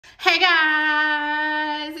Hey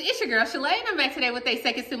guys, it's your girl Shalae, and I'm back today with a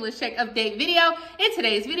second stimulus check update video. In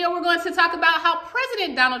today's video, we're going to talk about how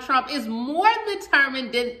President Donald Trump is more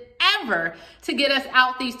determined than ever to get us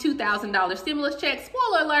out these $2,000 stimulus checks.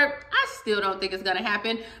 Spoiler alert, I still don't think it's going to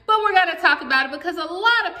happen, but we're going to talk about it because a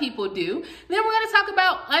lot of people do. Then we're going to talk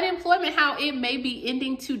about unemployment, how it may be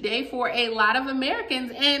ending today for a lot of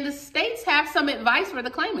Americans, and the states have some advice for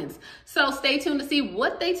the claimants. So stay tuned to see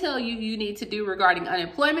what they tell you you need to do regarding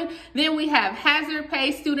unemployment. Then we have hazard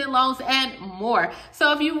pay, student loans, and more.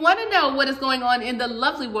 So if you want to know what is going on in the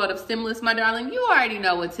lovely world of stimulus, my darling, you already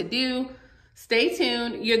know what to do. Stay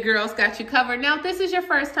tuned. Your girl's got you covered. Now, if this is your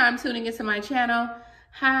first time tuning into my channel,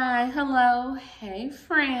 hi, hello, hey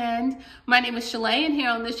friend. My name is Shalae, and here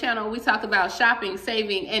on this channel, we talk about shopping,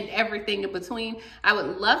 saving, and everything in between. I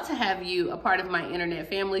would love to have you a part of my internet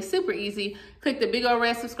family. Super easy. Click the big old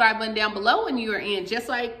red subscribe button down below when you are in, just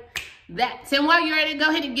like that. And while you're at it, go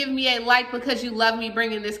ahead and give me a like because you love me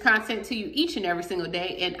bringing this content to you each and every single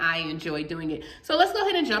day, and I enjoy doing it. So let's go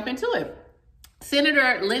ahead and jump into it.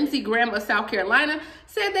 Senator Lindsey Graham of South Carolina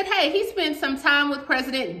said that, hey, he spent some time with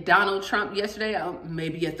President Donald Trump yesterday,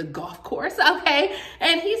 maybe at the golf course, okay?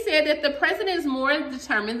 And he said that the president is more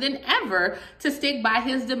determined than ever to stick by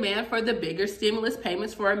his demand for the bigger stimulus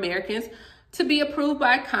payments for Americans to be approved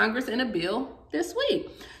by Congress in a bill this week.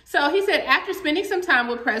 So he said, after spending some time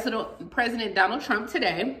with President Donald Trump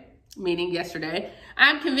today, meaning yesterday,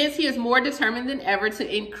 I'm convinced he is more determined than ever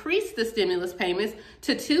to increase the stimulus payments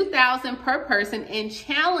to $2,000 per person and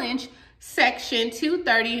challenge Section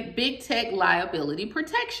 230 big tech liability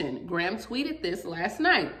protection. Graham tweeted this last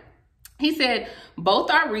night. He said, both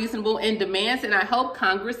are reasonable in demands, and I hope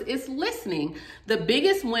Congress is listening. The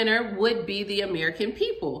biggest winner would be the American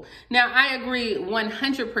people. Now, I agree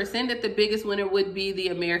 100% that the biggest winner would be the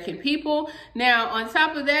American people. Now, on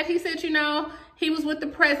top of that, he said, he was with the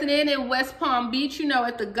president in West Palm Beach,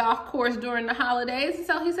 at the golf course during the holidays. And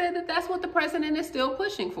so he said that that's what the president is still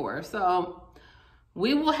pushing for. So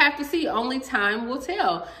we will have to see. Only time will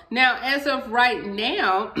tell. Now, as of right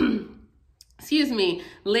now,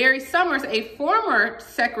 Larry Summers, a former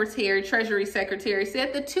Treasury Secretary,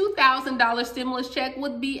 said the $2,000 stimulus check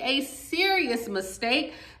would be a serious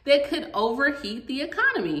mistake that could overheat the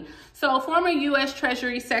economy. So former U.S.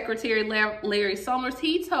 Treasury Secretary Larry Summers,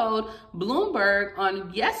 he told Bloomberg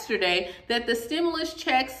on yesterday that the stimulus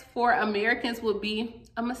checks for Americans would be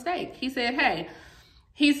a mistake. He said, hey,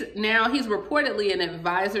 he's reportedly an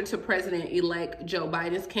advisor to President-elect Joe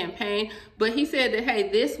Biden's campaign, but he said that, hey,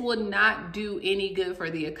 this would not do any good for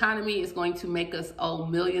the economy. It's going to make us owe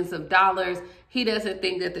millions of dollars. He doesn't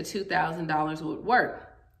think that the $2,000 would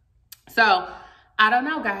work. So I don't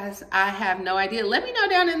know, guys. I have no idea. Let me know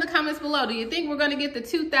down in the comments below. Do you think we're going to get the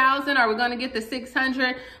 2,000? Are we going to get the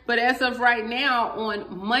 600? But as of right now,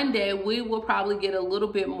 on Monday, we will probably get a little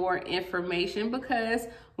bit more information because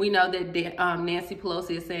we know that Nancy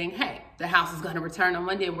Pelosi is saying, hey, the House is going to return on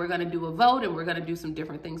Monday and we're going to do a vote and we're going to do some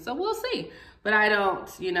different things. So we'll see. But I don't,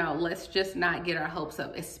 let's just not get our hopes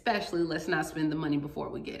up, especially let's not spend the money before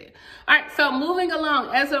we get it. All right, so moving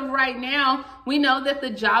along, as of right now, we know that the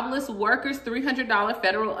jobless workers' $300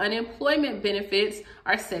 federal unemployment benefits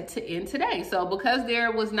are set to end today. So because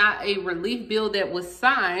there was not a relief bill that was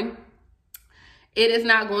signed, it is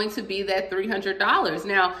not going to be that $300.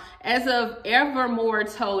 Now, as of Evermore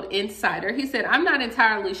told Insider, he said, I'm not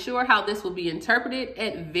entirely sure how this will be interpreted.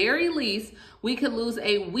 At very least, we could lose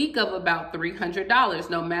a week of about $300.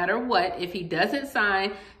 No matter what, if he doesn't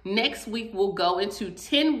sign, next week will go into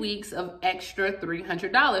 10 weeks of extra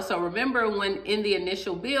 $300. So remember when in the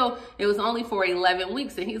initial bill, it was only for 11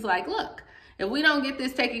 weeks. And he's like, look, if we don't get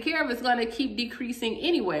this taken care of, it's going to keep decreasing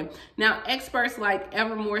anyway. Now, experts like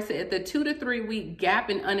Evermore said the 2 to 3 week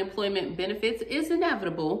gap in unemployment benefits is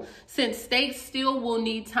inevitable since states still will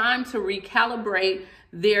need time to recalibrate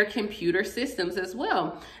their computer systems as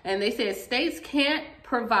well. And they said states cannot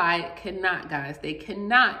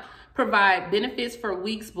provide benefits for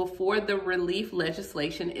weeks before the relief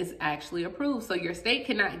legislation is actually approved. So your state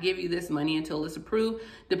cannot give you this money until it's approved.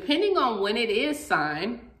 Depending on when it is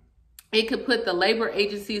signed, it could put the labor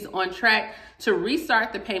agencies on track to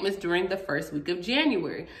restart the payments during the first week of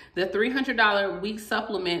January. The $300 week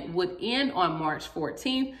supplement would end on March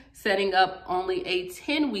 14th, setting up only a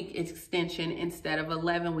 10-week extension instead of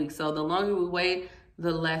 11 weeks. So the longer we wait,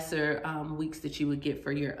 the lesser weeks that you would get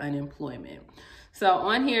for your unemployment. So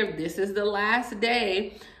on here, this is the last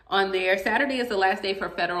day. On there, Saturday is the last day for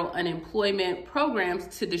federal unemployment programs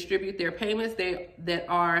to distribute their payments that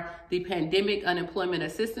are the Pandemic Unemployment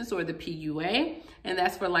Assistance, or the PUA. And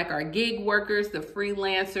that's for like our gig workers, the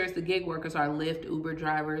freelancers. The gig workers are Lyft, Uber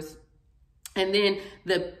drivers, And then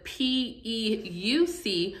the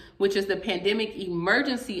PEUC, which is the Pandemic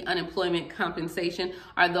Emergency Unemployment Compensation,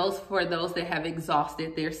 are those for those that have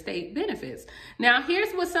exhausted their state benefits. Now,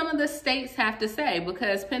 here's what some of the states have to say,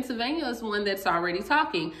 because Pennsylvania is one that's already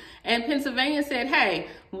talking. And Pennsylvania said, hey,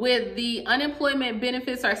 with the unemployment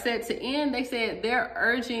benefits are set to end, they said they're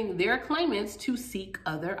urging their claimants to seek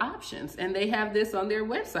other options. And they have this on their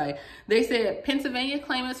website. They said Pennsylvania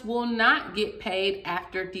claimants will not get paid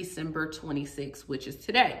after December 26th, which is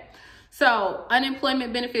today. So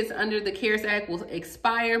unemployment benefits under the CARES Act will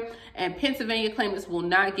expire and Pennsylvania claimants will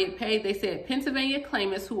not get paid. They said Pennsylvania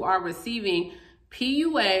claimants who are receiving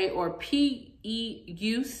PUA or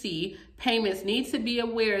PEUC payments need to be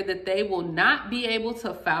aware that they will not be able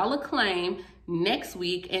to file a claim next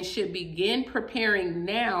week and should begin preparing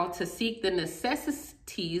now to seek the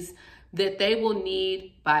necessities that they will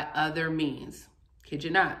need by other means. Kid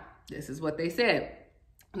you not. This is what they said.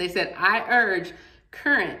 They said, I urge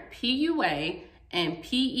current PUA and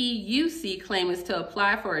PEUC claimants to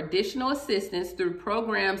apply for additional assistance through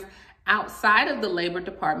programs outside of the Labor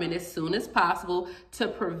Department as soon as possible to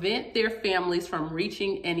prevent their families from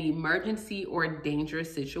reaching an emergency or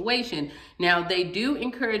dangerous situation. Now, they do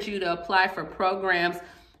encourage you to apply for programs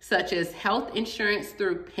such as health insurance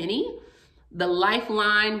through Penny, the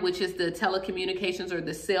Lifeline, which is the telecommunications or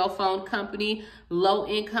the cell phone company,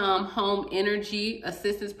 low-income home energy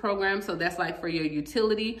assistance program, so that's like for your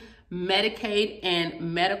utility, Medicaid and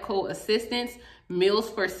medical assistance, meals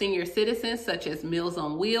for senior citizens such as Meals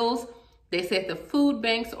on Wheels. They said the food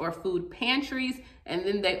banks or food pantries, and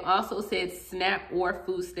then they also said SNAP or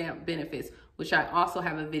food stamp benefits, which I also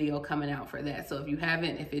have a video coming out for that. So if you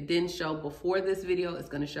haven't, if it didn't show before this video, it's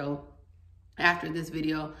going to show after this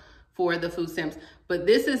video for the food stamps. But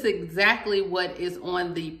this is exactly what is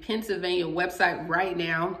on the Pennsylvania website right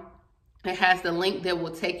now. It has the link that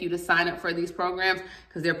will take you to sign up for these programs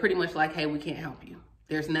because they're pretty much like, hey, we can't help you.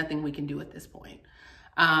 There's nothing we can do at this point.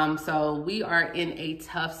 So we are in a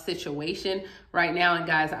tough situation right now. And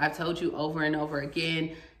guys, I've told you over and over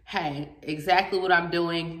again, hey, exactly what I'm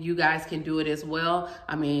doing, you guys can do it as well.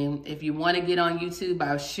 I mean, if you want to get on YouTube,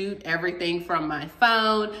 I'll shoot everything from my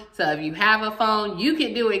phone. So if you have a phone, you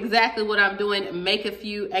can do exactly what I'm doing, make a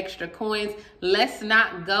few extra coins. Let's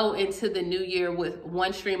not go into the new year with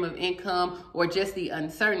one stream of income or just the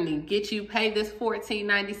uncertainty. Get you, pay this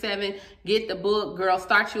 $14.97, get the book, girl,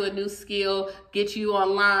 start you a new skill, get you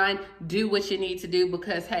online, do what you need to do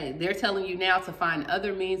because, hey, they're telling you now to find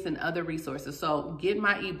other means and other resources. So get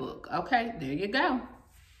my ebook. Okay, there you go.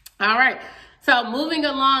 All right, so moving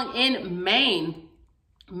along in Maine.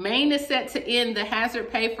 Maine is set to end the hazard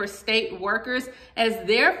pay for state workers as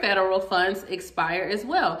their federal funds expire as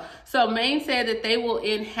well. So Maine said that they will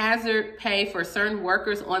end hazard pay for certain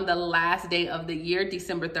workers on the last day of the year,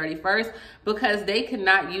 December 31st, because they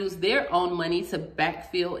cannot use their own money to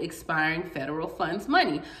backfill expiring federal funds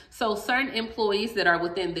money. So certain employees that are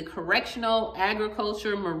within the correctional,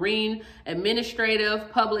 agriculture, marine, administrative,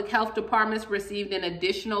 public health departments received an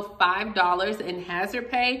additional $5 in hazard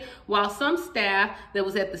pay, while some staff that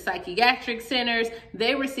was at the psychiatric centers,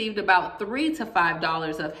 they received about $3 to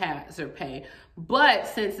 $5 of hazard pay. But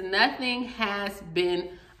since nothing has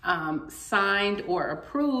been signed or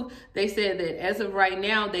approved, they said that as of right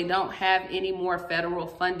now, they don't have any more federal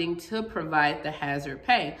funding to provide the hazard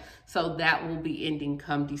pay. So that will be ending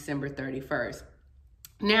come December 31st.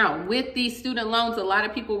 Now, with these student loans, a lot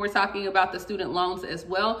of people were talking about the student loans as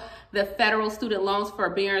well. The federal student loans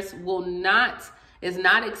forbearance is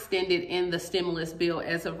not extended in the stimulus bill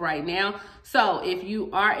as of right now. So if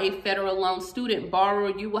you are a federal loan student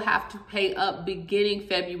borrower, you will have to pay up beginning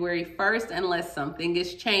February 1st unless something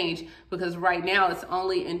is changed, because right now it's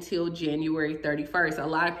only until January 31st. A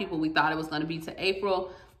lot of people, we thought it was going to be to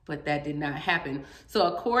April, but that did not happen. So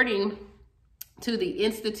according to the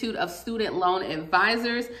Institute of Student Loan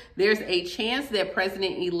Advisors, there's a chance that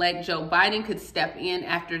President-elect Joe Biden could step in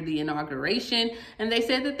after the inauguration. And they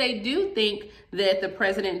said that they do think that the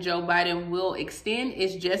President Joe Biden will extend.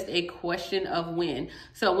 It's just a question of when.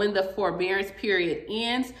 So when the forbearance period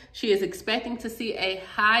ends, she is expecting to see a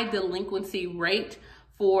high delinquency rate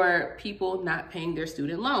for people not paying their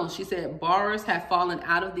student loans. She said borrowers have fallen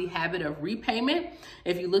out of the habit of repayment.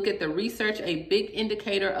 If you look at the research, a big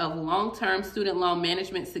indicator of long-term student loan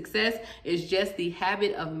management success is just the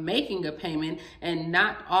habit of making a payment, and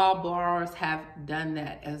not all borrowers have done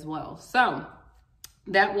that as well. So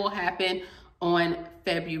that will happen on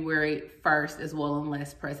February 1st as well,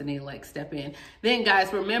 unless President-elect step in. Then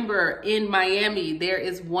guys, remember in Miami, there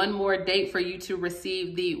is one more date for you to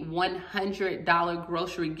receive the $100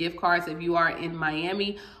 grocery gift cards. If you are in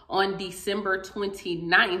Miami on December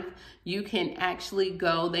 29th, you can actually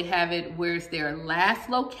go. They have it where's their last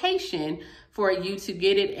location for you to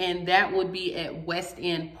get it, and that would be at West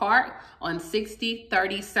End Park on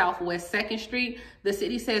 6030 Southwest 2nd Street. The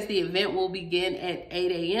city says the event will begin at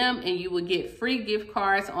 8 a.m. and you will get free gift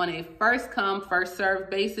cards on a first come, first served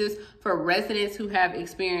basis for residents who have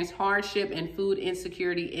experienced hardship and food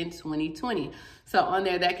insecurity in 2020. So on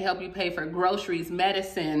there, that can help you pay for groceries,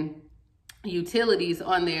 medicine, utilities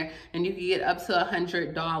on there, and you can get up to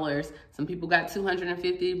 $100. Some people got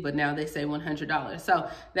 $250, but now they say $100. So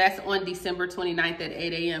that's on December 29th at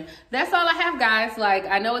 8 a.m. That's all I have, guys. Like,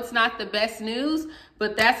 I know it's not the best news,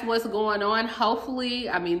 but that's what's going on. Hopefully,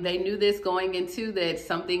 I mean, they knew this going into that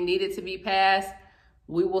something needed to be passed.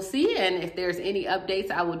 We will see, and if there's any updates,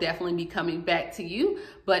 I will definitely be coming back to you.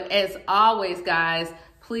 But as always, guys,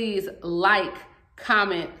 please like,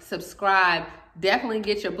 comment, subscribe. Definitely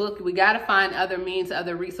get your book. We got to find other means,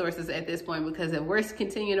 other resources at this point, because if we're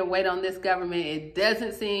continuing to wait on this government, it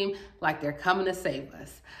doesn't seem like they're coming to save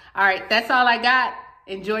us. All right, that's all I got.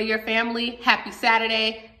 Enjoy your family. Happy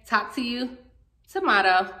Saturday. Talk to you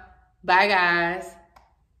tomorrow. Bye, guys.